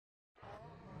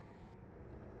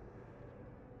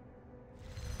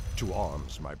To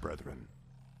arms, my brethren.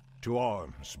 To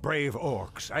arms, brave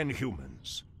orcs and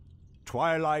humans.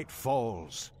 Twilight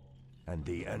falls, and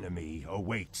the enemy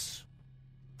awaits.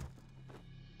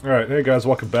 Alright, hey guys,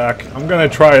 welcome back. I'm gonna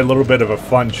try a little bit of a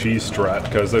fun cheese strat,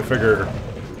 because I figure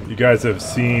you guys have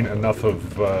seen enough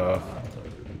of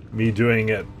me doing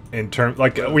it in terms...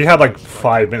 Like, we had like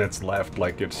 5 minutes left,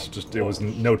 like, it's just, it was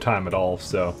no time at all,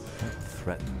 so...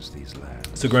 Threatens these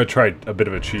lands. So I'm gonna try a bit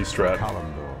of a cheese strat.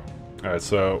 Kalimdor, Alright,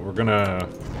 so we're gonna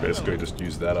basically just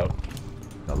use that up.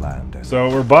 the land. So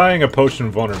we're buying a potion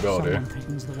of vulnerability.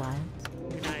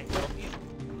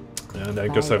 And I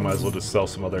guess I might as well just sell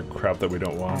some other crap that we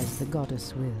don't want. As the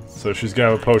goddess wills. So she's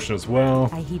got a potion as well.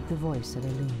 I heed the voice of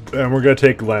Elune. And we're gonna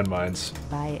take landmines.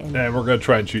 By And we're gonna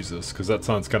try and choose this, because that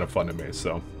sounds kind of fun to me,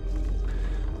 so...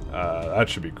 that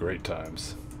should be great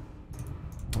times.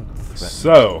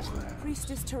 So...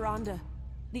 Priestess Tyrande,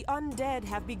 the undead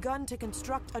have begun to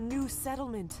construct a new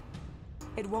settlement.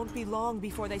 It won't be long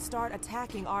before they start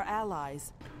attacking our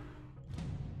allies.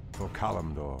 For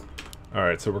Kalimdor.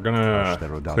 Alright, so we're gonna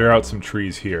clear out some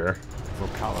trees here. For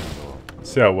Kalimdor.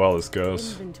 See how well this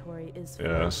goes. Inventory is full.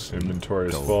 Yes, inventory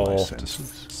is full.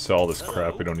 Just sell this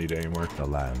crap we don't need anymore. The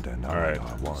land and Alright. I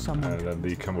are one. And then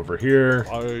they come over here.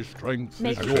 My strength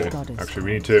Make is your yours. goddess.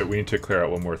 Actually, we need to clear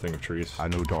out one more thing of trees.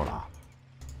 Anudora.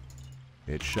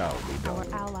 It shall be Our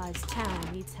done. allies' town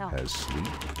needs help. Has sleep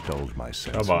dulled my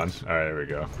senses? Come on. Alright, there we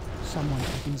go. Someone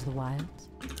threatens the wilds.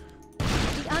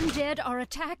 The undead are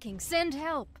attacking. Send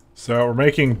help. So we're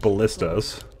making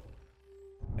ballistas.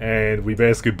 And we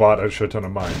basically bought a shit ton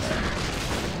of mines.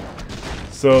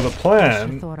 So the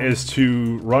plan is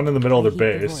to run in the middle of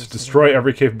their base, destroy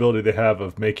every capability they have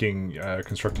of making,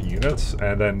 constructing units,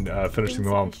 and then finishing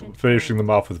them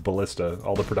off with ballista,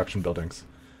 all the production buildings.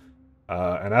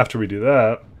 And after we do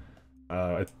that,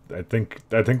 I think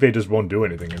they just won't do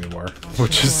anything anymore,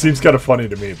 which just seems kind of funny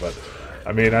to me. But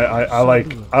I mean, I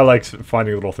like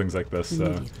finding little things like this.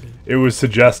 It was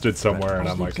suggested somewhere, and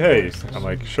I'm like, hey,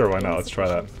 sure, why not? Let's try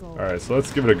that. All right, so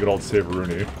let's give it a good old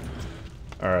Savaruni.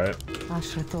 All right.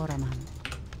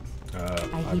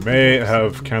 I may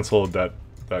have canceled that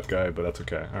guy, but that's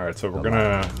okay. All right, so we're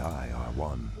gonna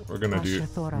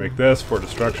make this for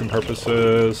destruction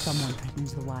purposes. Someone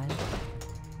threatens the wild.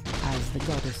 As the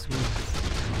goddess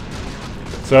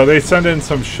wills. So they send in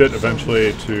some shit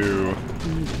eventually to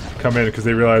come in because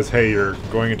they realize, hey, you're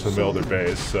going into the middle of their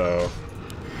base, so...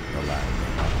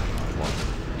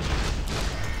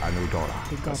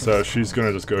 So she's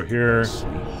gonna just go here.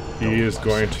 He is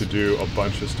going to do a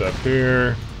bunch of stuff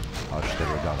here.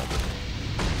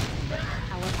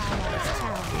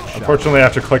 Unfortunately, I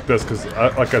have to click this because,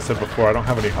 like I said before, I don't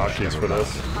have any hotkeys for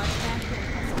this.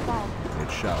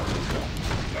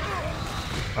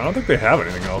 I don't think they have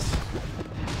anything else.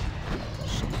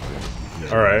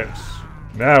 Alright.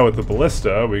 Now with the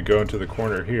ballista, we go into the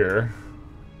corner here.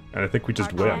 And I think we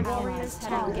just win.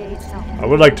 I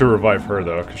would like to revive her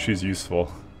though, because she's useful.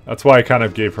 That's why I kind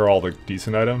of gave her all the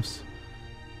decent items.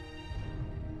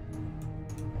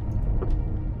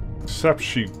 Except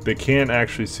they can't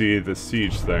actually see the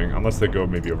siege thing, unless they go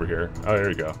maybe over here. Oh, there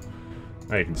you go.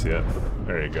 Now you can see it.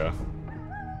 There you go.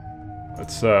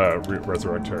 Let's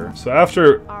resurrect her. So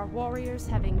after... Our warriors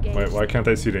have engaged. Wait, why can't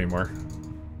they see it anymore?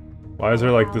 Why is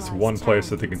there like this one place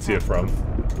that they can see it from?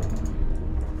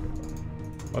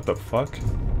 What the fuck?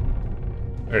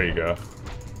 There you go.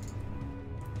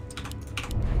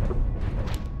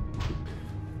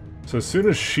 So as soon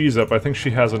as she's up, I think she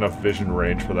has enough vision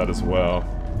range for that as well.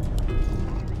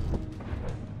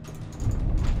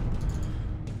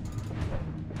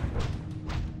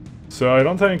 So I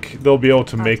don't think they'll be able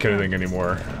to make anything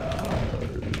anymore.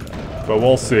 But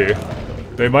we'll see.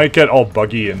 They might get all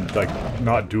buggy and like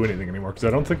not do anything anymore, because I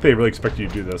don't think they really expect you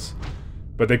to do this.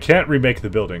 But they can't remake the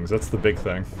buildings, that's the big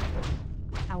thing.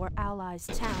 Our allies'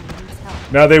 town needs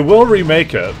help. Now they will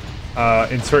remake it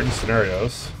in certain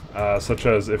scenarios, such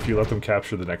as if you let them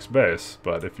capture the next base.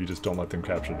 But if you just don't let them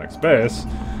capture the next base,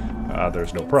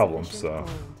 there's no problem, so...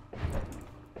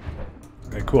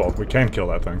 Hey, cool, we can kill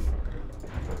that thing.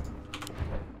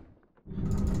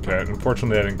 Okay,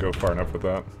 unfortunately I didn't go far enough with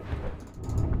that.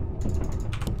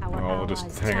 Oh, we'll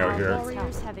just hang out here.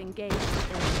 Warriors have engaged.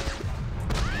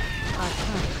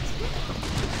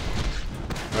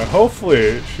 Now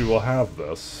hopefully she will have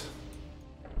this.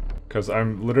 Because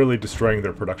I'm literally destroying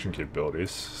their production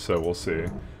capabilities, so we'll see.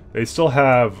 They still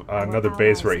have another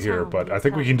base right here, but I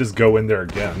think we can just go in there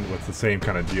again with the same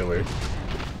kind of dealie.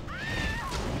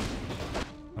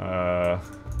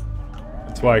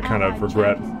 That's why I kind of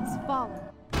regret...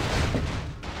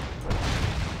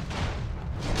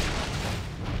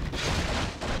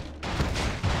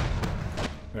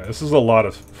 Yeah, this is a lot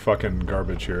of fucking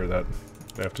garbage here that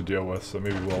they have to deal with, so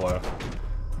maybe we'll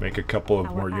make a couple of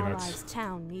more units.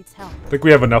 Town needs help. I think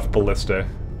we have enough ballistae.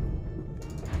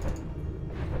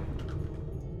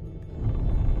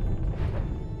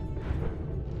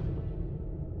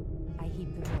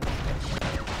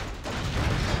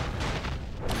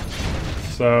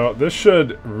 So this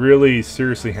should really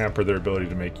seriously hamper their ability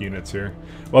to make units here.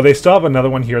 Well, they still have another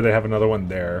one here, they have another one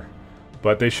there.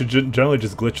 But they should generally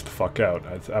just glitch the fuck out,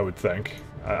 I would think.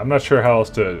 I'm not sure how else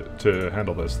to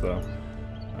handle this, though.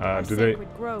 Do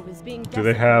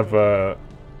they have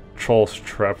trolls,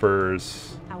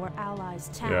 trappers? Our allies'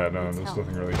 town Yeah, no, needs there's help.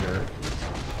 nothing really here.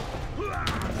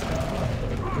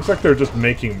 Looks like they're just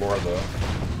making more, though.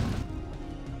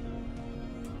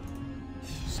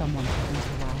 Someone threatens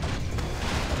the wild.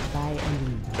 By a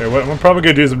loon. Okay, what I'm probably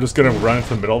gonna do is I'm just gonna run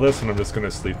into the middle of this, and I'm just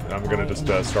gonna sleep. I'm gonna just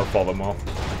starfall them all.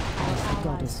 As the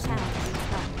goddess Town wills. needs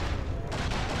help.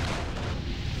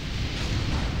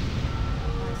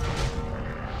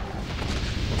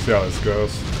 We'll see how this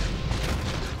goes.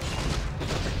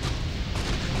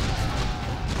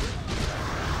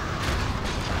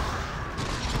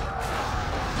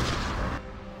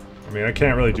 I mean, I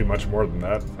can't really do much more than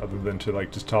that, other than to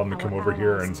like just tell them to come over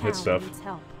here and hit stuff.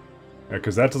 Yeah,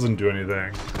 because that doesn't do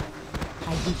anything.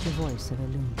 I heed the voice of a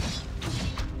loon.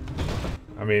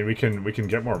 I mean, we can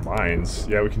get more mines.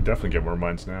 Yeah, we can definitely get more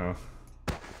mines now.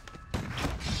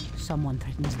 Someone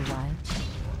threatens the wild.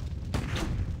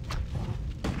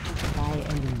 By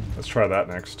a loon. Let's try that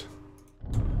next.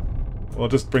 We'll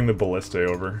just bring the ballistae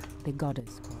over. The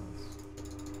goddess calls.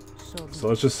 So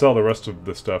let's just sell the rest of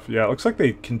the stuff. Yeah, it looks like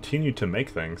they continue to make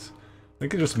things. They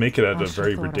could just make it at a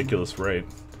very ridiculous rate.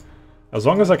 As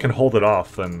long as I can hold it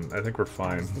off, then I think we're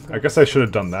fine. I guess I should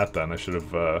have done that then. I should have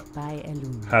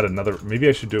had another... Maybe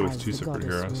I should do it with 2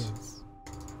 superheroes.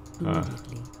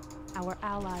 Our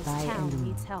allies' By a town loon.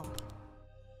 needs help.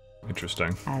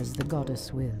 Interesting. As the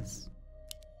goddess wills.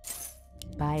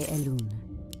 By a loon.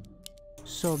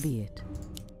 So be it.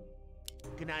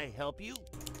 Can I help you?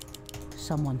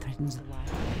 Someone threatens the wild.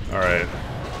 Alright.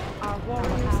 Our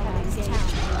warriors have engaged.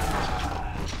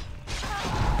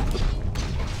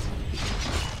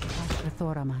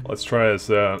 Thoraman. Let's try this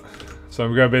out. So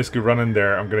I'm gonna basically run in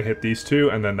there, I'm gonna hit these 2,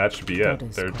 and then that should be it.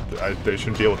 They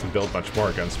shouldn't be able to build much more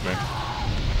against me. I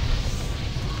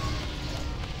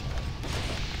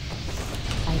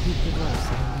heed the voice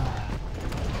of a loon.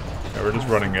 Yeah, we're just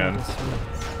running in.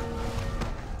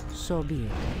 So be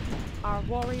it. Our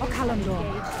warriors have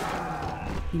engaged.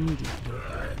 Immediately.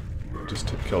 Just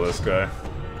to kill this guy.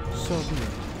 So be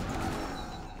it.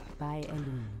 By a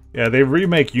loon. Yeah, they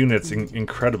remake units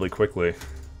incredibly quickly.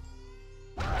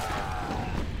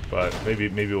 But maybe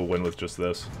we'll win with just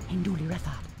this. Hinduli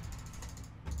Ratha.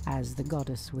 As the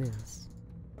goddess wills.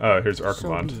 Oh, here's So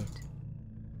Archimond. be it.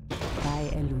 By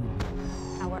a loon.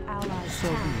 Our allies' So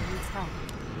town be it. needs help.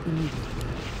 Immediately.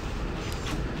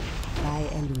 By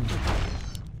a loon.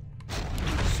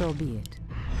 So be it.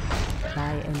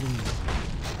 By a loon.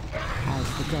 As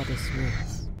the goddess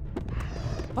wills.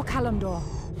 Okalamdor.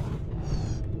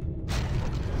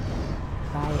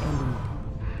 By a loon.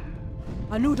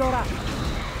 Anudora.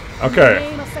 Okay.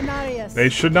 They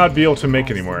should not be able to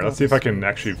make anymore. Let's see if I can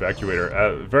actually evacuate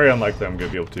her. Very unlikely I'm going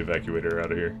to be able to evacuate her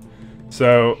out of here.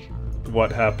 So,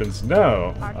 what happens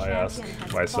now? I ask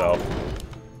myself.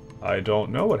 I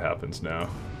don't know what happens now.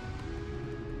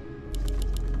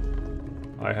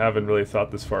 I haven't really thought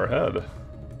this far ahead.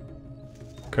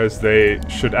 Because they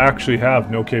should actually have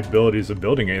no capabilities of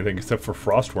building anything except for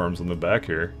frost worms on the back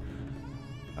here.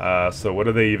 So what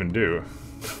do they even do?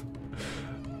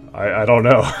 I don't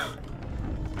know.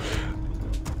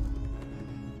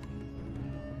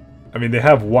 I mean, they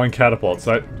have 1 catapult,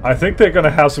 so I think they're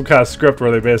gonna have some kind of script where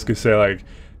they basically say like,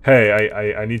 hey,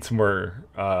 I need some more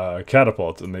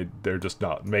catapults, and they're just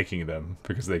not making them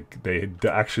because they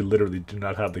actually literally do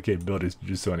not have the capabilities to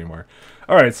do so anymore.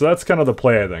 Alright, so that's kind of the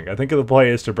play, I think. I think the play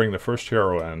is to bring the first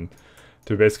hero in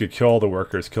to basically kill all the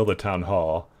workers, kill the town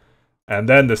hall, and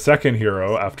then the second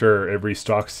hero, after it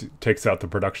restocks, takes out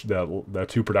the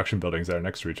 2 production buildings that are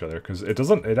next to each other, because it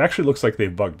actually looks like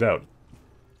they've bugged out.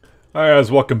 Alright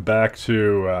guys, welcome back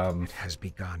to, It has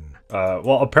begun.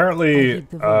 well, apparently,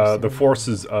 the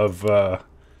forces of,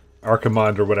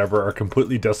 Archimond or whatever are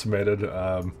completely decimated.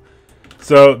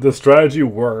 So, the strategy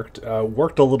worked a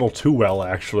little too well,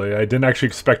 actually. I didn't actually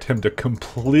expect him to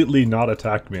completely not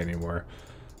attack me anymore.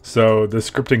 So, the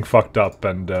scripting fucked up,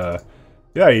 and,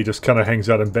 yeah, he just kind of hangs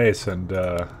out in base, and,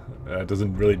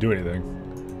 doesn't really do anything.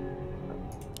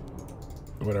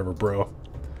 Whatever, bro.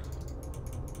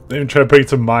 They even tried putting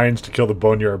some mines to kill the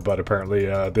Boneyard, but apparently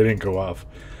they didn't go off.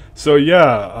 So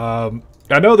yeah,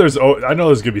 I know there's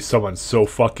gonna be someone so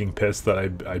fucking pissed that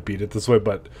I beat it this way,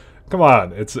 but come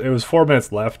on, it was 4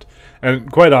 minutes left,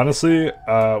 and quite honestly,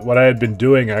 what I had been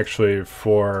doing actually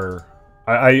for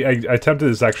I attempted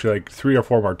this actually like 3 or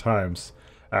 4 more times,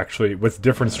 actually with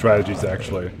different strategies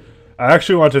actually. I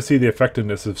actually want to see the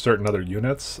effectiveness of certain other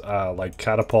units, like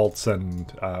catapults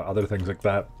and other things like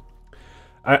that.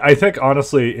 I think,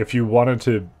 honestly, if you wanted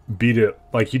to beat it,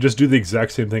 like, you just do the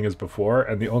exact same thing as before,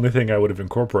 and the only thing I would have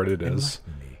incorporated is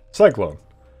Cyclone.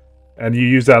 And you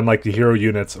use that on, like, the hero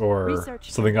units or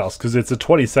something else, because it's a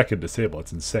 20-second disable.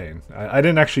 It's insane. I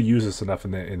didn't actually use this enough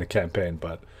in the campaign,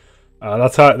 but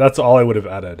that's all I would have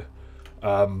added.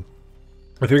 I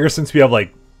figure since we have,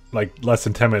 like less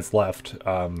than 10 minutes left,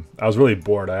 I was really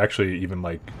bored. I actually even,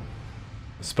 like,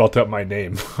 spelt out my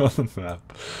name on the map.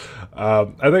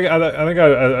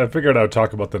 I figured I would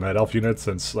talk about the Night Elf unit,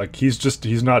 since like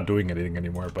he's not doing anything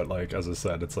anymore. But like, as I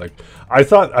said, it's like I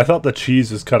thought the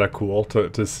cheese is kind of cool to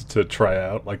try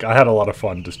out. Like, I had a lot of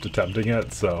fun just attempting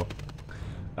it. So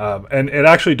and it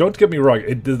actually, don't get me wrong,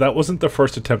 that wasn't the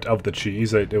first attempt of the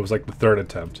cheese. It was like the third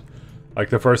attempt. Like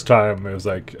the first time it was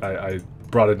like I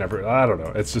brought it never. I don't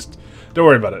know. It's just, don't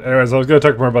worry about it. Anyways, I was gonna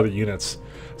talk more about the units.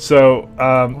 So,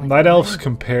 Night Elves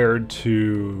compared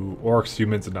to Orcs,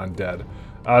 Humans, and Undead.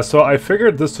 So I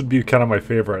figured this would be kind of my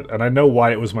favorite, and I know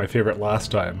why it was my favorite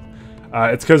last time.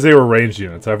 It's because they were ranged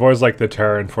units. I've always liked the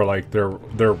Terran for like their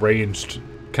ranged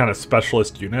kind of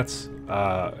specialist units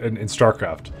in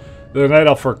StarCraft. The Night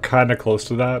Elf are kind of close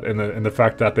to that in the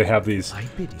fact that they have these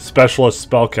specialist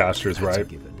spellcasters, right?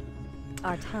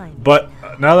 But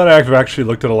now that I've actually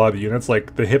looked at a lot of the units,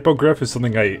 like the Hippogriff is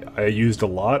something I used a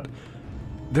lot.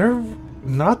 They're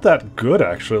not that good,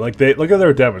 actually. Like, they look at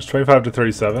their damage, 25 to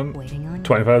 37,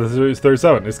 25 to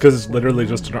 37. It's because it's literally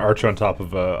just an archer on top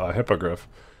of a Hippogriff.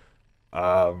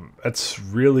 It's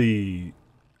really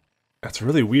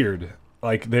weird.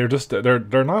 Like, they're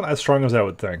not as strong as I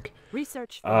would think.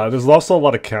 There's also a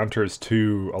lot of counters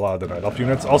to a lot of the Night Elf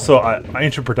units. Also,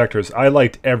 Ancient Protectors, I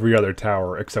liked every other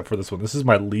tower except for this one. This is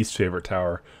my least favorite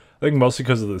tower. I think mostly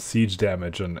because of the siege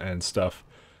damage and stuff.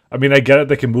 I mean, I get it,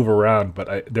 they can move around,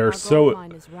 but they're so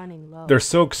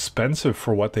expensive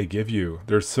for what they give you.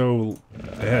 They're so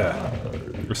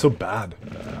bad.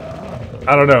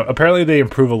 I don't know. Apparently they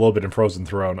improve a little bit in Frozen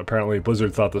Throne. Apparently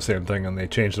Blizzard thought the same thing and they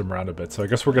changed them around a bit. So I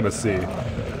guess we're gonna see.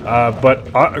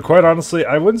 But quite honestly,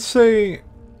 I wouldn't say.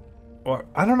 Well,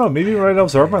 I don't know. Maybe Night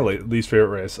Elves are my least favorite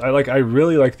race. I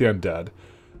really like the Undead.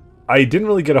 I didn't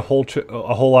really get a whole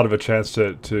lot of a chance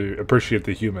to appreciate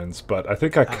the Humans, but I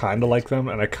think I kind of like them,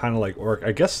 and I kind of like Orc.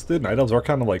 I guess the Night Elves are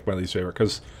kind of like my least favorite,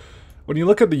 because when you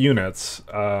look at the units,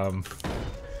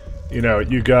 you know,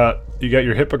 you got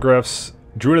your Hippogriffs,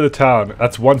 Druid of the Town.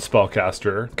 That's one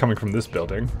spellcaster coming from this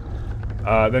building.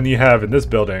 Then you have in this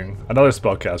building another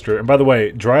spellcaster. And by the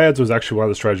way, Dryads was actually one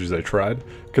of the strategies I tried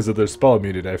because of their spell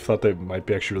immunity. I thought they might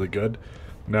be actually really good.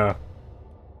 No,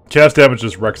 cast damage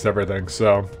just wrecks everything.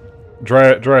 So.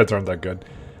 Dryads aren't that good.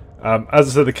 As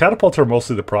I said, the catapults are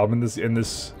mostly the problem in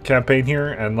this campaign here,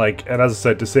 and as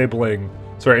I said,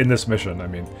 in this mission, I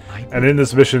mean, and in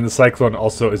this mission, the Cyclone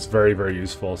also is very, very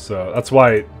useful. So that's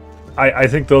why I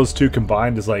think those two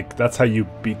combined is like, that's how you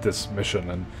beat this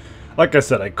mission. And like I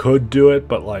said, I could do it,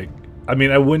 but like, I mean,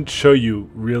 I wouldn't show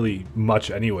you really much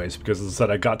anyways, because as I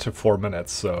said, I got to 4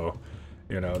 minutes, so.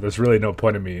 You know, there's really no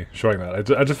point in me showing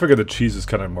that. I just figured the cheese is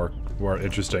kind of more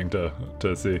interesting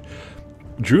to see.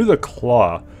 Drew the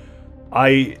Claw.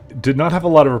 I did not have a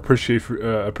lot of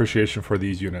appreciation for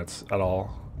these units at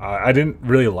all. I didn't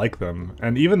really like them,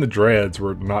 and even the Dryads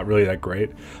were not really that great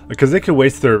because they could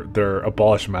waste their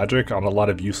abolished magic on a lot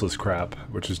of useless crap,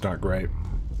 which is not great.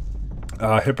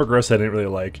 Hippogriffs I didn't really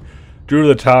like. Druid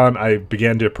of the Town, I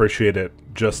began to appreciate it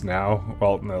just now.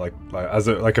 Well, no,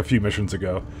 like a few missions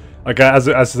ago. Like, as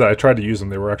I said, I tried to use them.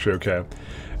 They were actually okay.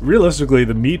 Realistically,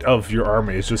 the meat of your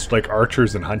army is just like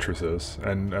archers and huntresses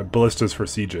and ballistas for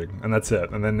sieging, and that's it.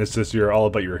 And then it's just you're all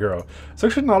about your hero. It's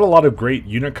actually not a lot of great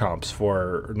unit comps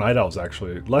for Night Elves,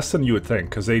 actually. Less than you would think,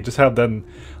 because they just have them,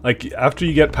 like, after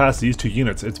you get past these two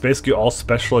units, it's basically all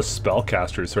specialist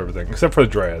spellcasters sort of thing, except for the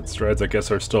Dryads. Dryads, I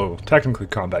guess, are still technically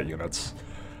combat units,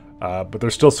 but they're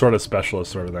still sort of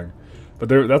specialist sort of thing. But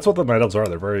that's what the Night Elves are.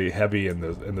 They're very heavy in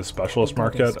the specialist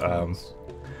market.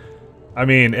 I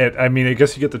mean, I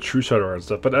guess you get the True Shadow and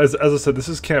stuff. But as I said, this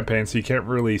is campaign, so you can't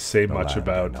really say much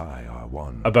about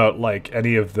like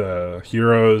any of the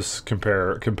heroes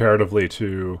comparatively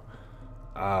to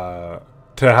how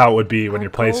it would be when you're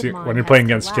playing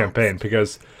against campaign,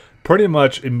 because pretty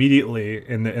much immediately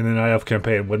in the Night Elf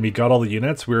campaign, when we got all the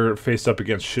units, we were faced up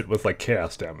against shit with like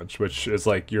chaos damage, which is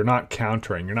like you're not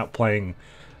countering, you're not playing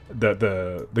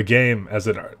the game as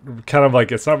it kind of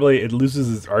like, it's not really, it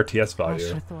loses its RTS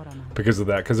value because of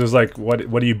that. Because there's like, what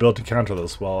do you build to counter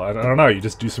this? Well, I don't know. You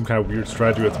just do some kind of weird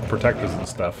strategy with protectors and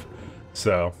stuff.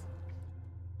 So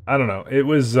I don't know. It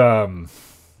was a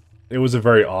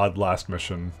very odd last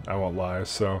mission, I won't lie.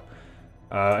 So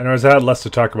anyways, I had less to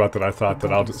talk about than I thought.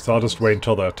 That I'll just wait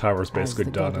until the tower's basically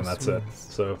done, and that's it.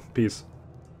 So peace.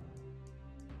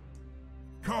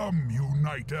 Come, you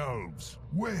night elves.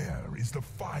 Where is the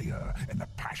fire and the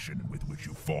passion with which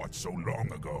you fought so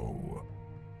long ago?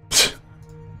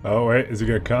 Oh wait, is he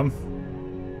gonna come?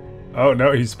 Oh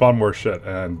no, he spawned more shit,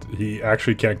 and he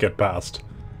actually can't get past.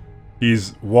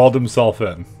 He's walled himself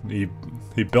in.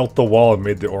 He built the wall and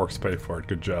made the orcs pay for it.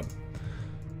 Good job.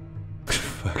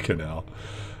 Fucking hell.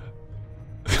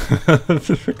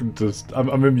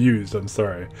 I'm amused. I'm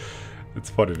sorry. It's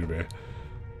funny to me.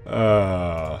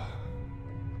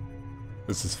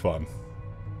 This is fun.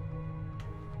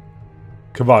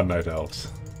 Come on, Night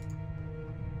Elves.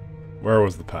 Where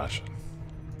was the passion?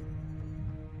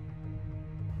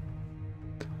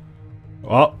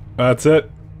 Well, that's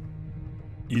it.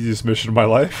 Easiest mission of my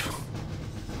life.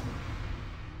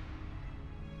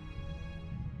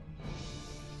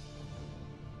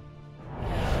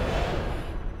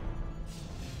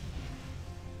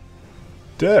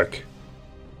 Dick.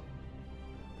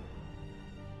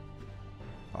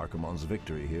 Archimonde's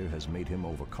victory here has made him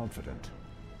overconfident.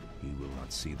 He will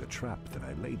not see the trap that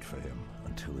I laid for him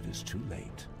until it is too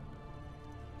late.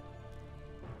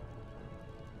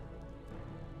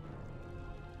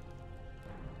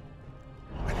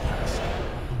 At last,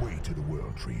 the way to the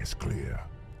World Tree is clear.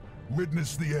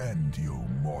 Witness the end, you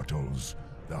mortals.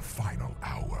 The final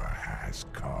hour has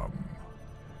come.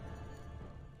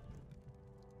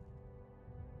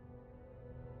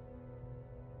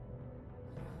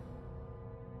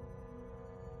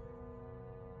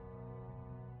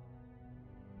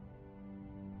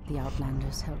 The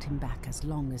Outlanders held him back as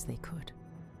long as they could.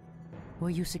 Were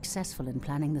you successful in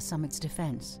planning the summit's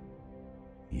defense?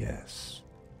 Yes.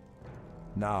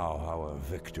 Now our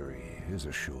victory is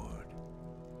assured.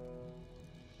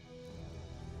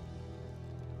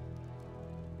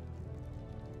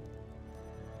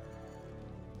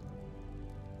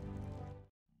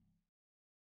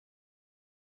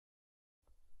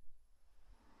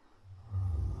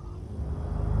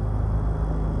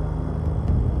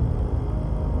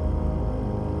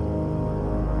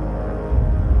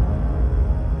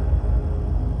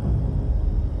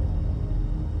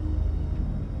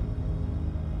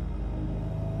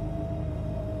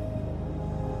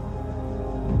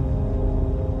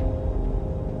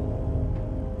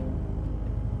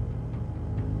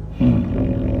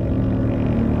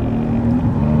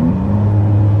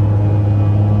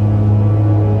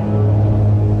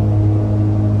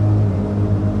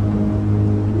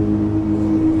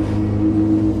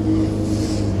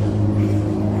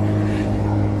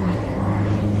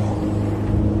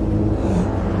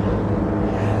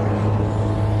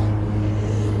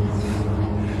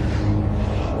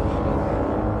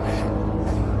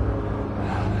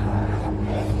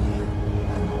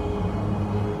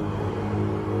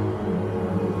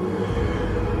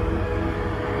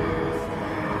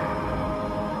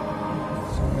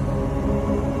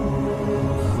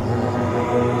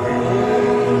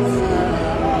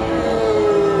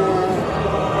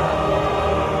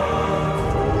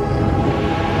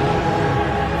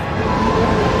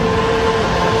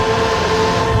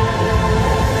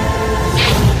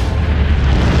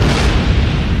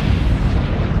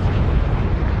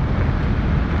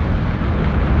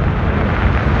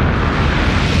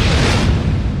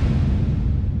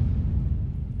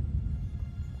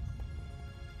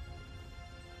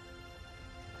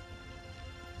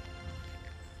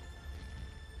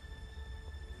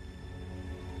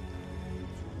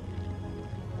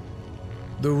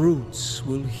 The roots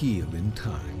will heal in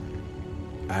time,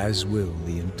 as will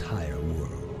the entire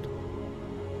world.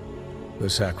 The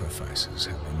sacrifices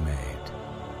have been made.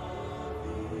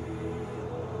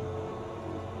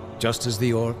 Just as the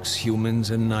orcs,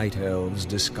 humans, and night elves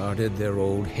discarded their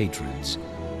old hatreds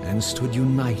and stood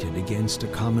united against a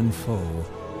common foe,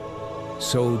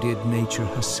 so did nature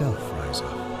herself rise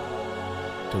up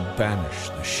to banish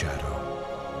the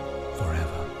shadow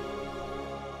forever.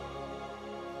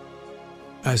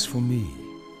 As for me,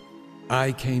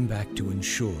 I came back to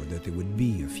ensure that there would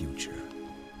be a future,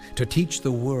 to teach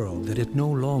the world that it no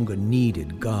longer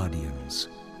needed guardians.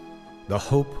 The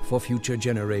hope for future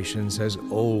generations has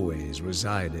always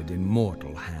resided in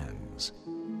mortal hands.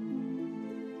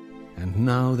 And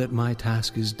now that my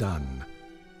task is done,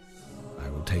 I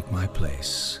will take my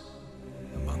place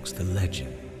amongst the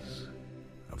legends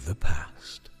of the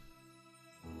past.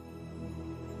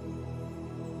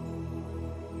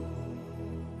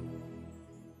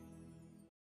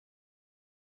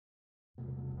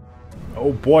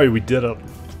 Oh boy, we did it.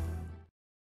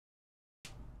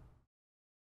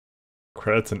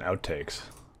 Credits and outtakes.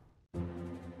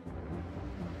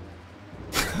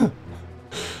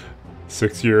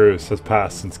 6 years has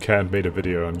passed since Can made a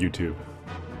video on YouTube.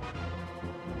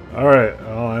 Alright,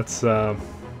 well that's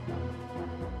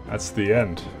the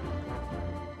end.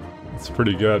 It's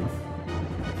pretty good.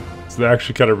 So they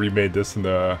actually kind of remade this in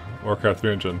the Warcraft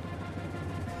 3 engine.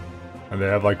 And they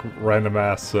have like random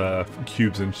ass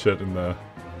cubes and shit in the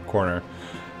corner.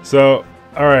 So,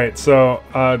 alright, so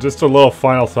just a little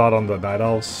final thought on the Night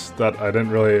Elves that I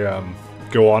didn't really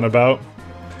go on about.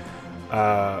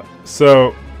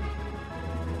 So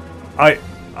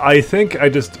I think I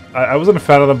wasn't a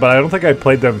fan of them, but I don't think I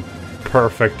played them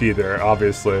perfect either,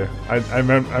 obviously.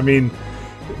 I mean,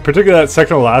 particularly that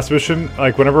second to last mission,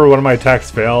 like whenever one of my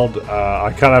attacks failed,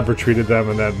 I kind of retreated them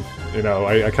and then, you know,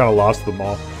 I kind of lost them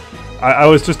all. I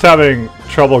was just having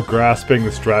trouble grasping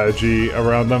the strategy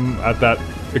around them at that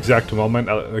exact moment,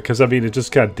 because I mean, it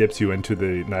just kind of dips you into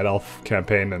the Night Elf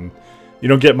campaign and you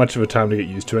don't get much of a time to get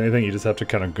used to anything, you just have to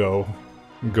kind of go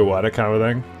at it kind of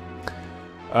thing.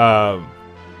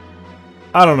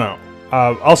 I don't know.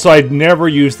 Also, I'd never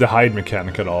used the hide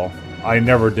mechanic at all. I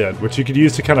never did, which you could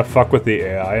use to kind of fuck with the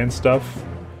AI and stuff.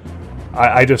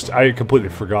 I completely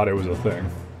forgot it was a thing.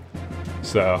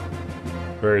 So,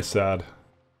 very sad.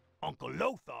 Uncle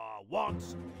Lothar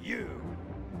wants you.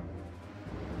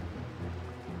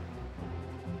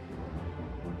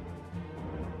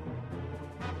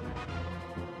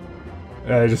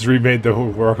 I just remade the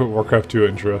Warcraft 2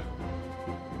 intro.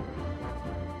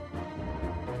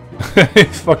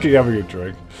 He's fucking having a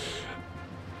drink.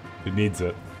 He needs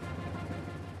it.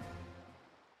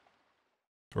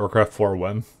 Warcraft 4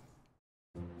 when?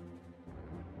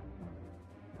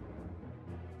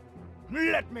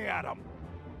 Let me at him.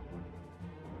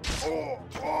 Oh,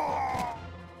 oh.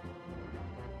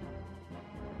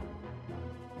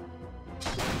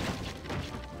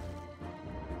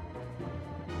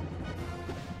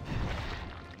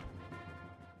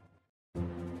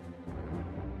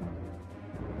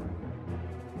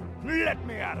 Let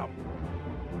me at him.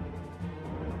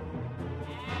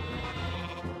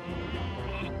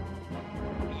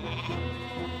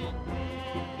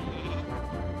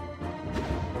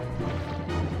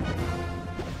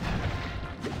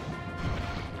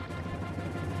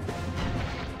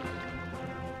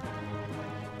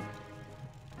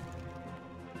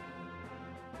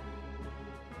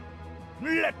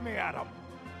 Let me at him.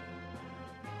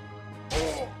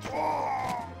 Oh,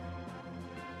 oh.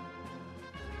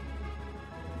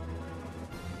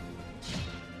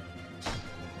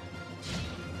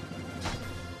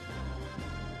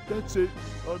 That's it.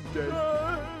 I'm dead.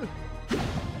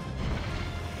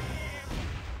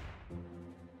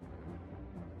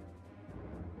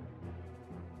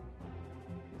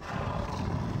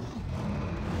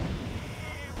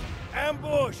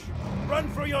 Ambush! Run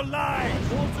for your lives!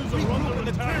 Forces are under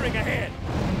the clearing ahead!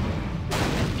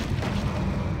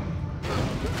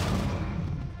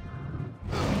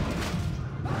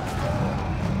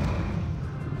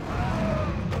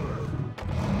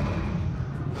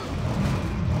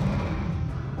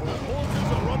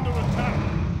 Forces are under attack!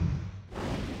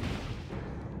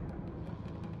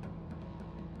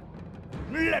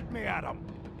 Let me at them!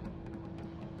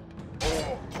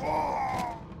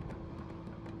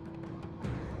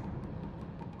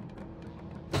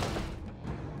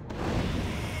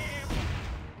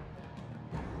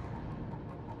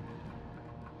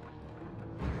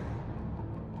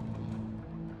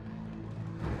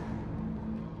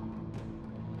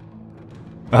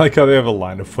 I like how they have a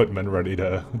line of footmen ready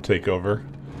to take over.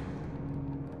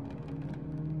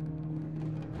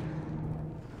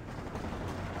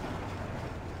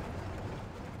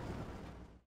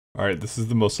 Alright, this is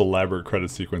the most elaborate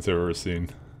credit sequence I've ever seen.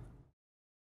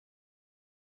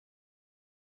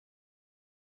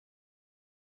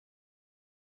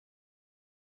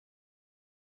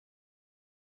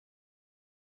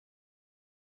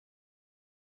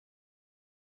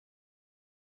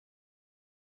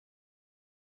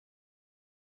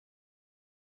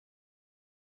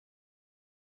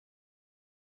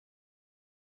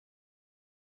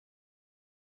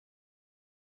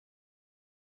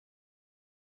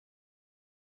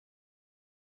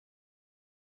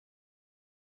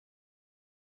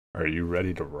 Are you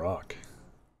ready to rock?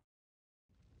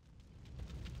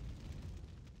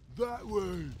 That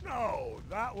way! No,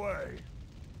 that way!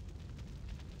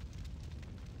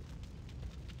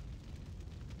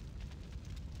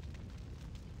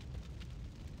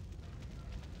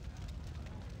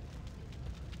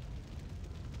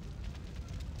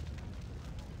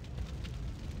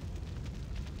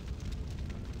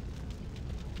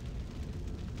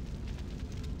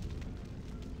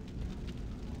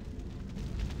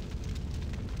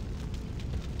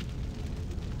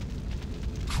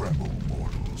 Tremble,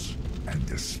 mortals, and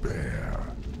despair.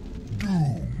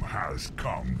 Doom has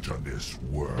come to this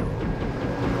world.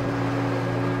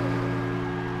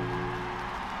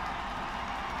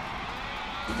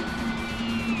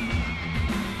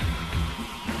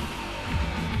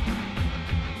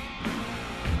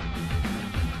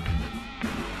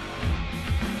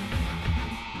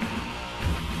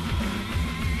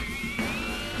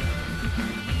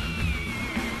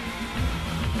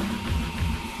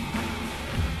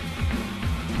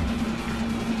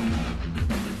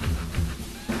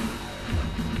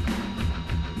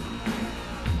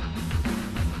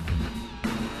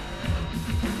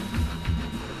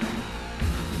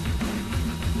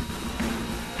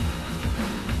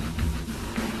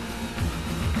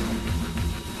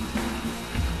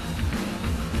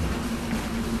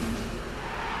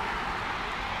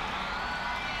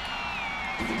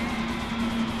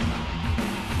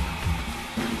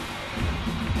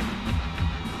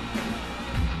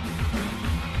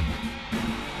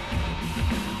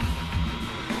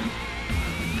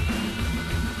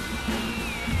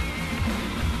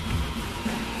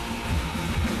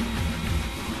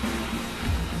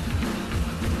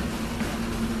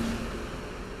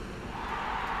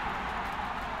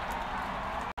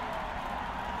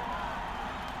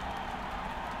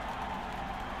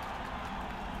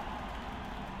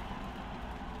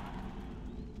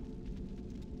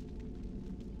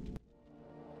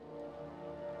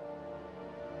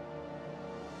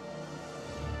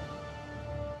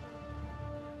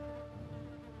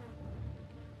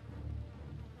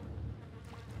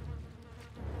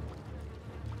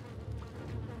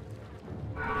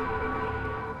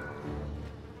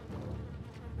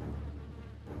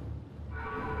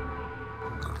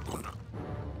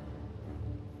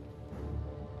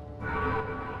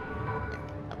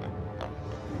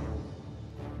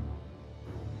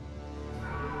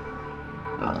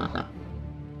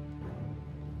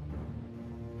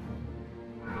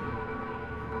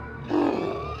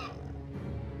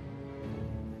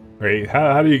 Wait,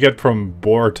 how do you get from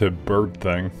boar to bird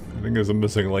thing? I think there's a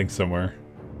missing link somewhere.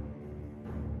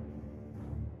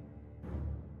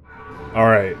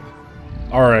 Alright.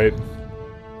 Alright.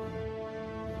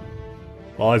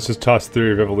 Well, let's just toss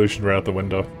theory of evolution right out the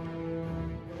window.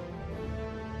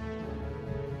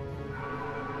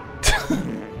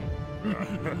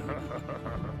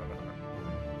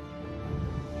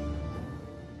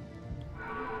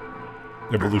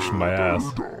 Evolution my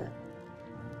ass.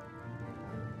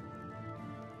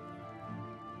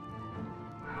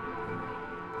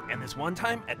 And this one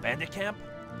time at bandit camp,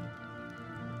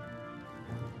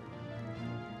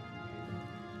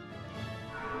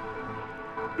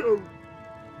 No.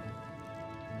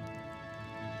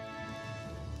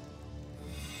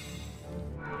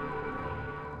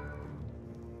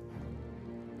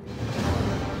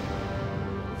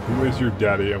 Who is your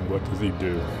daddy and what does he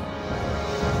do?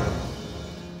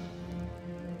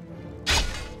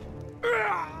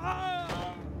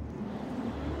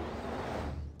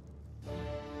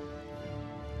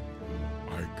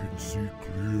 I can see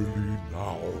clearly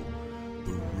now.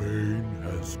 The rain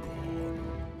has gone.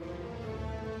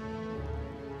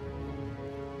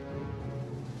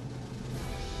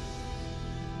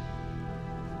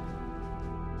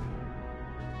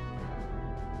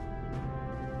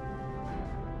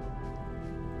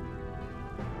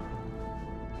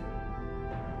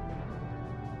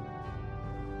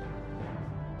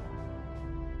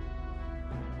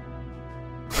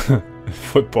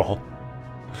 Football.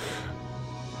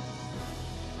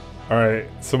 Alright,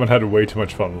 someone had way too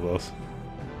much fun with this.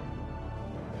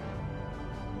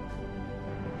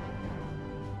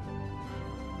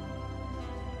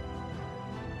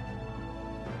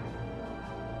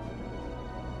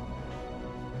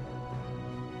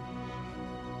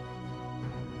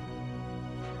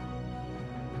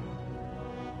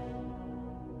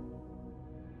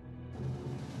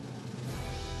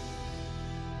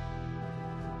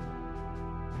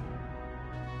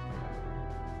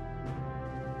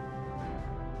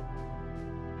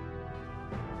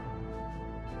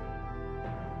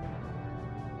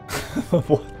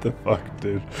 What the fuck,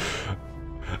 dude?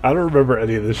 I don't remember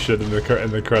any of this shit in the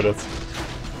credits.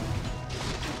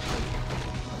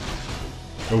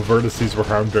 No vertices were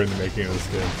harmed during the making of this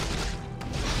game.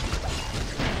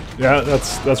 Yeah,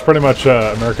 that's pretty much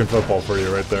American football for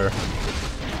you right there.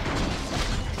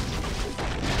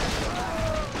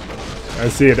 I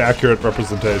see an accurate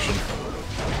representation.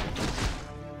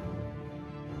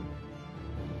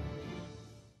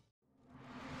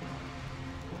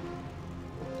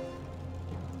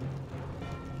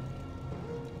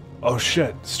 Oh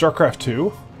shit, StarCraft 2?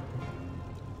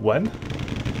 When?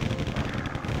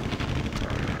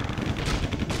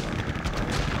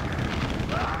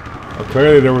 Oh,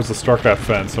 clearly there was a StarCraft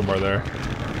fan somewhere there.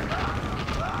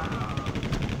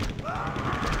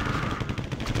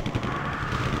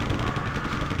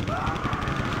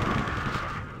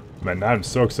 Man, now I'm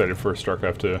so excited for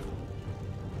StarCraft 2.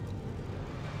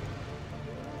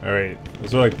 Alright,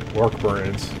 those are like orc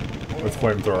marines with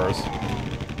flamethrowers.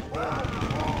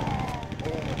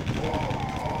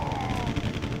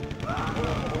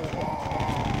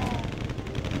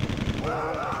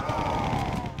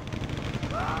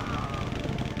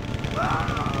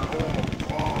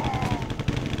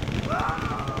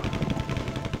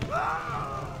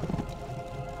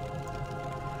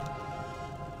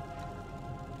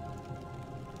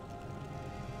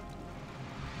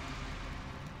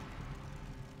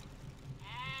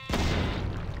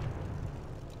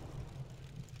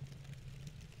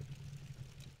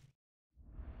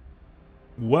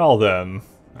 Well then,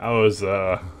 that was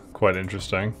quite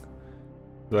interesting.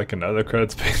 Like another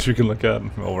credits page we can look at.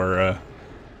 Well, we're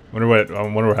wonder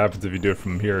what happens if you do it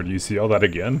from here. Do you see all that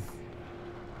again?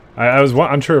 I was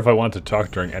unsure if I wanted to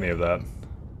talk during any of that.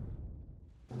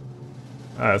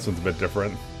 Ah, this one's a bit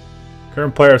different.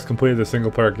 Current players completed the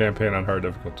single player campaign on hard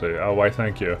difficulty. Oh, why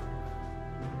thank you.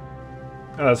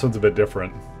 Ah, this one's a bit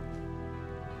different.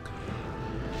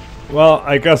 Well,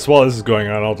 I guess while this is going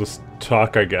on, I'll just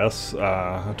talk, I guess,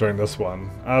 during this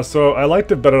one. So I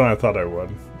liked it better than I thought I would.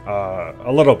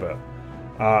 A little bit.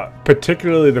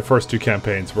 Particularly the first two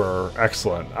campaigns were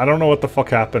excellent. I don't know what the fuck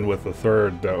happened with the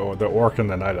third, the Orc and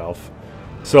the Night Elf.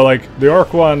 So, like, the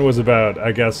Orc one was about,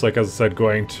 I guess, like, as I said,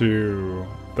 going to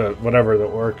the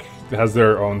Orc has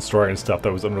their own story and stuff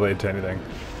that was unrelated to anything.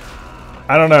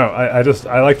 I don't know.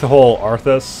 I like the whole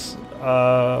Arthas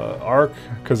arc,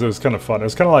 because it was kind of fun. It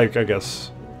was kind of like, I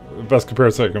guess, the best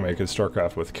comparison I can make is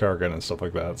StarCraft with Kerrigan and stuff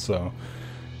like that. So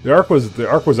the arc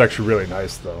was actually really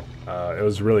nice though. It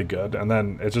was really good, and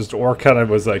then it just Orc kind of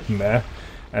was like meh,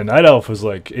 and Night Elf was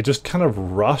like it just kind of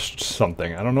rushed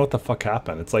something. I don't know what the fuck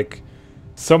happened. It's like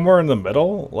somewhere in the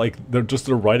middle, like the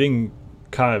writing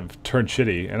kind of turned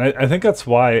shitty, and I think that's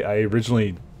why I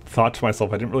originally thought to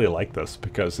myself I didn't really like this,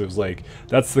 because it was like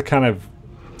that's the kind of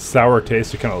sour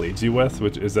taste it kind of leaves you with,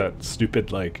 which is that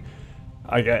stupid like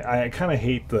I kind of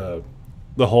hate the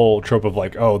whole trope of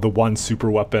like, oh, the one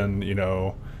super weapon, you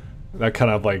know, that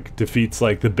kind of like defeats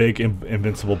like the big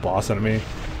invincible boss enemy.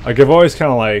 Like I've always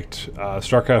kind of liked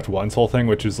StarCraft 1's whole thing,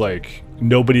 which is like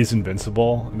nobody's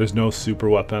invincible, there's no super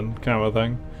weapon kind of a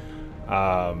thing.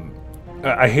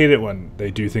 I hate it when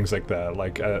they do things like that.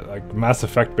 Like Mass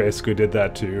Effect basically did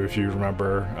that too, if you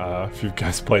remember, if you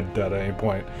guys played that at any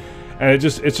point. And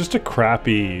it's just a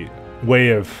crappy way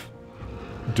of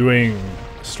doing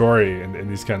story in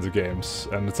these kinds of games,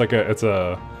 and it's like it's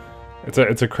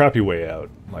a crappy way out.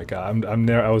 Like I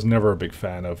was never a big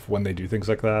fan of when they do things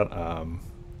like that.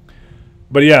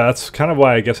 But yeah, that's kind of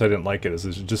why I guess I didn't like it. Is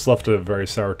it just left a very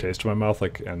sour taste in my mouth.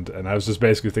 Like and I was just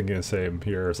basically thinking the same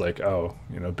here. It's like, oh,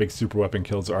 you know, big super weapon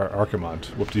kills Archimond.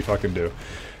 Whoop de fucking do.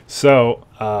 So,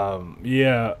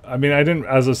 yeah, I mean,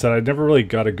 as I said, I never really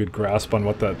got a good grasp on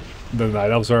what the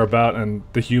Night Elves are about, and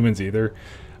the humans either.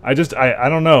 I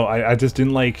don't know, I just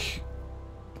didn't like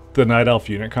the Night Elf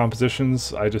unit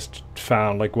compositions. I just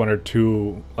found like one or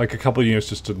two, like a couple of units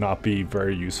just to not be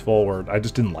very useful, or I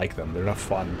just didn't like them. They're not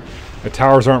fun. The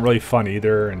towers aren't really fun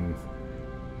either, and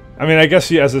I mean, I guess,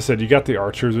 yeah, as I said, you got the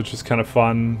archers, which is kind of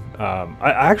fun.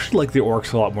 I actually like the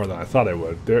orcs a lot more than I thought I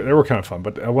would. They were kind of fun,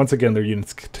 but once again, their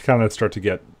units kind of start to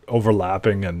get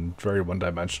overlapping and very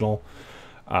one-dimensional.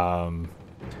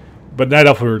 But Night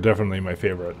Elf were definitely my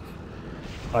favorite.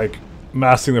 Like,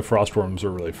 masking the frostworms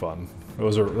are really fun.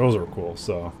 Those are cool.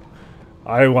 So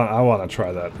I want to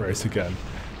try that race again.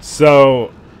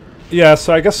 So yeah,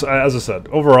 so I guess, as I said,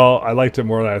 overall, I liked it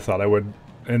more than I thought I would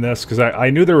in this, because I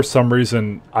knew there was some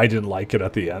reason I didn't like it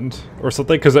at the end or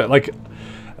something, because like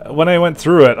when I went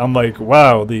through it, I'm like,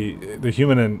 wow, the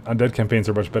human and undead campaigns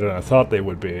are much better than I thought they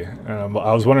would be. I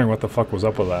was wondering what the fuck was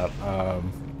up with that,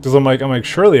 because I'm like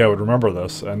surely I would remember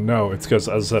this, and no, it's because,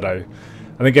 as I said,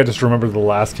 I think I just remember the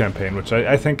last campaign, which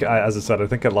I think, as I said, I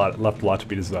think it left a lot to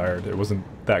be desired. It wasn't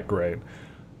that great.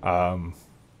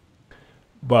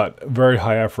 but very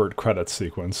high effort credits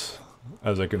sequence,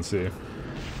 as I can see.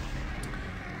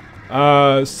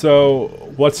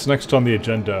 So what's next on the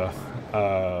agenda,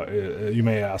 you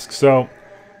may ask. So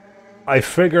I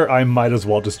figure I might as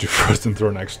well just do Frozen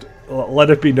Throne next. Let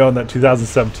it be known that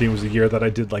 2017 was a year that I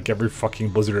did like every fucking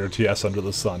Blizzard RTS under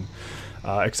the sun,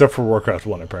 except for Warcraft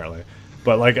 1 apparently.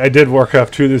 But like I did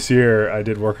Warcraft 2 this year, I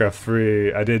did Warcraft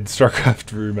 3, I did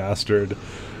StarCraft Remastered.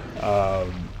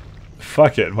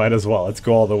 Fuck it, might as well. Let's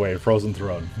go all the way. Frozen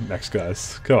Throne next,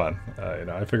 guys. Come on, you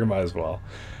know, I figure might as well.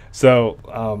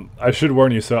 So I should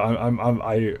warn you. So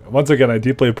I once again I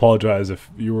deeply apologize if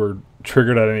you were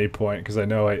triggered at any point, because I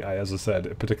know I as I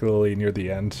said, particularly near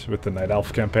the end with the Night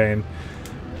Elf campaign,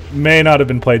 may not have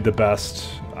been played the best.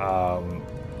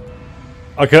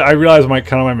 Okay, I realized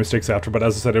my mistakes after, but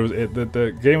as I said,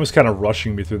 the game was kind of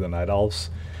rushing me through the Night Elves.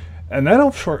 And Night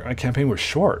Elf campaign was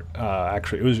short.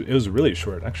 Actually, it was really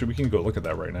short. Actually, we can go look at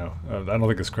that right now. I don't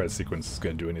think this credit sequence is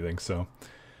going to do anything. So,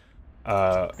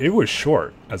 it was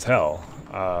short as hell.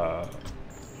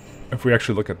 If we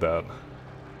actually look at that,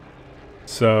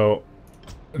 so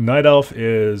Night Elf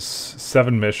is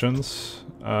 7 missions.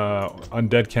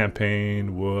 Undead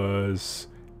campaign was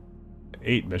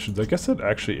 8 missions. I guess it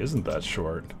actually isn't that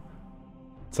short.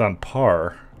 It's on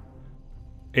par.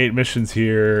 8 missions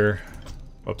here.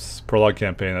 Oops, prologue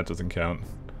campaign, that doesn't count.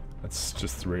 That's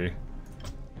just 3.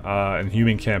 And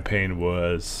human campaign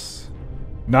was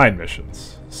 9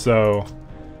 missions. So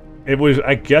it was,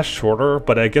 I guess, shorter,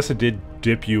 but I guess it did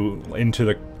dip you into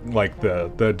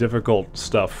the difficult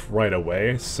stuff right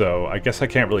away. So I guess I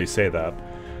can't really say that.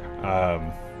 I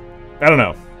don't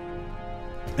know.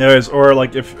 Anyways, or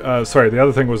like if sorry, the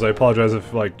other thing was I apologize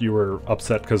if like you were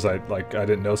upset because I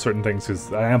didn't know certain things,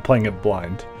 because I am playing it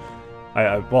blind.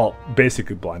 Well,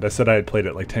 basically blind. I said I had played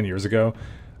it like 10 years ago,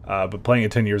 but playing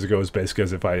it 10 years ago is basically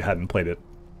as if I hadn't played it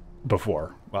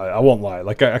before. I won't lie.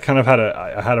 Like I kind of had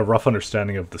a rough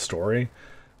understanding of the story,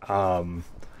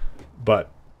 but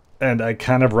I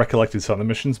kind of recollected some of the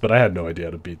missions, but I had no idea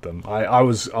how to beat them. I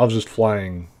was just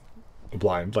flying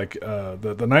blind. Like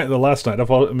the last Night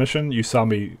Elf mission, you saw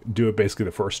me do it basically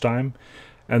the first time,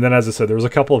 and then as I said, there was a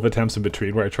couple of attempts in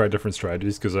between where I tried different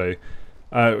strategies because I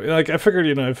figured,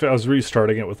 you know, if I was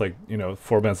restarting it with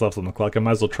 4 bands left on the clock, I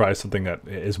might as well try something that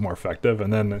is more effective.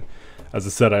 And then, as I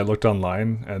said, I looked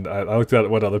online and I looked at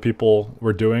what other people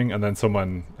were doing, and then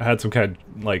someone had some kind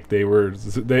of it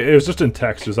was just in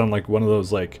text. It was on like one of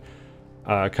those kind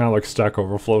of like Stack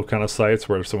Overflow kind of sites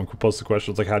where someone posts the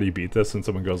questions like, how do you beat this? And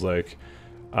someone goes like,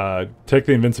 take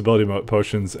the invincibility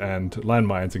potions and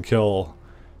landmines and kill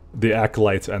the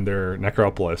acolytes and their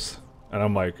necropolis. And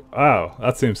I'm like, oh,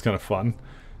 that seems kind of fun.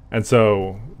 And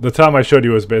so the time I showed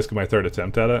you was basically my 3rd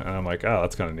attempt at it, and I'm like, oh,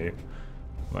 that's kind of neat.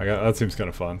 Like that seems kind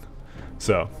of fun.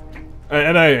 So,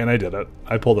 and I did it.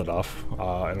 I pulled it off,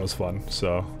 and it was fun.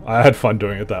 So I had fun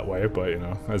doing it that way. But you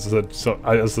know, as I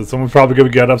said, someone's probably gonna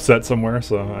get upset somewhere.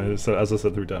 So as I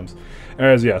said 3 times.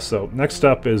 Anyways, yeah. So next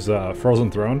up is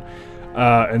Frozen Throne,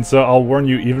 and so I'll warn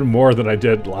you even more than I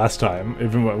did last time,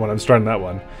 even when I'm starting that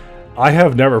one. I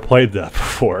have never played that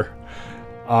before.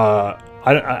 I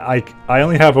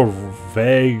only have a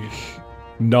vague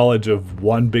knowledge of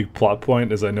one big plot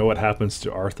point, as I know what happens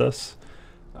to Arthas,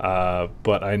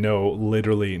 but I know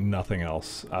literally nothing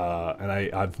else, and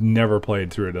I've never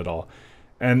played through it at all.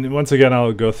 And once again,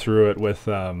 I'll go through it with,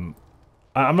 I'm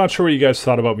not sure what you guys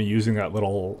thought about me using that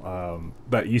little,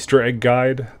 that Easter egg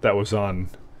guide that was on,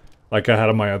 like I had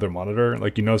on my other monitor.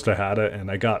 Like you noticed I had it,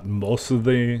 and I got most of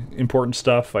the important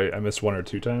stuff. I missed 1 or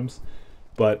 2 times.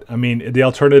 But, I mean, the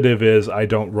alternative is I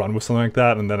don't run with something like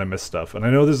that, and then I miss stuff. And I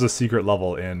know there's a secret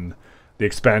level in the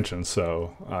expansion,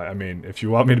 so, I mean, if you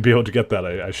want me to be able to get that,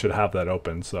 I should have that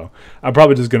open. So, I'm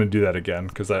probably just going to do that again,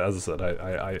 because, as I said,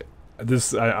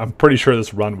 I'm pretty sure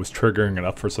this run was triggering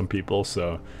enough for some people,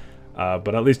 so...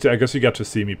 but at least, I guess you got to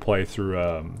see me play through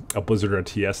a Blizzard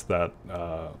RTS that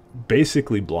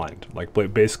basically blind, like,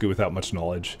 basically without much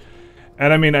knowledge.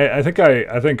 And I mean, I think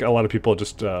a lot of people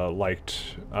just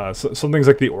liked some things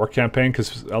like the Orc campaign,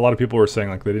 because a lot of people were saying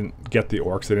like they didn't get the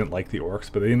Orcs, they didn't like the Orcs,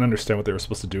 but they didn't understand what they were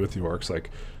supposed to do with the Orcs. Like,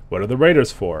 what are the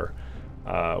Raiders for?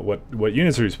 What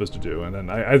units are you supposed to do? And then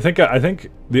I think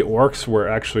the Orcs were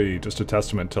actually just a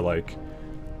testament to like,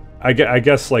 I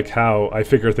guess like how I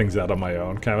figure things out on my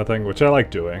own kind of thing, which I like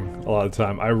doing a lot of the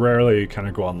time. I rarely kind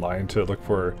of go online to look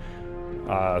for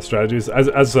strategies. As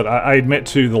I said, I admit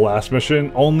to the last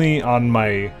mission only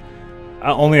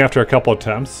after a couple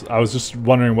attempts. I was just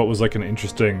wondering what was like an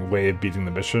interesting way of beating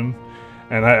the mission,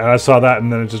 and I saw that,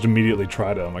 and then I just immediately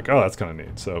tried it. I'm like, oh, that's kind of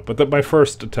neat. So, but my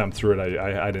first attempt through it,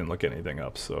 I didn't look anything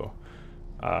up. So,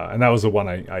 And that was the one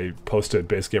I posted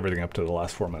basically everything up to the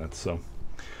last 4 minutes. So,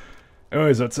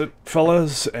 anyways, that's it,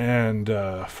 fellas. And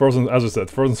Frozen, as I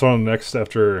said, Frozen Throne next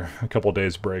after a couple of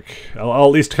days break. I'll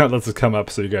at least let this come up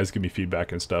so you guys give me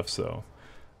feedback and stuff. So,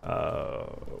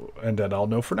 and then I'll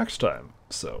know for next time.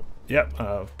 So,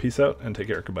 yeah, peace out and take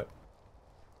care. Goodbye.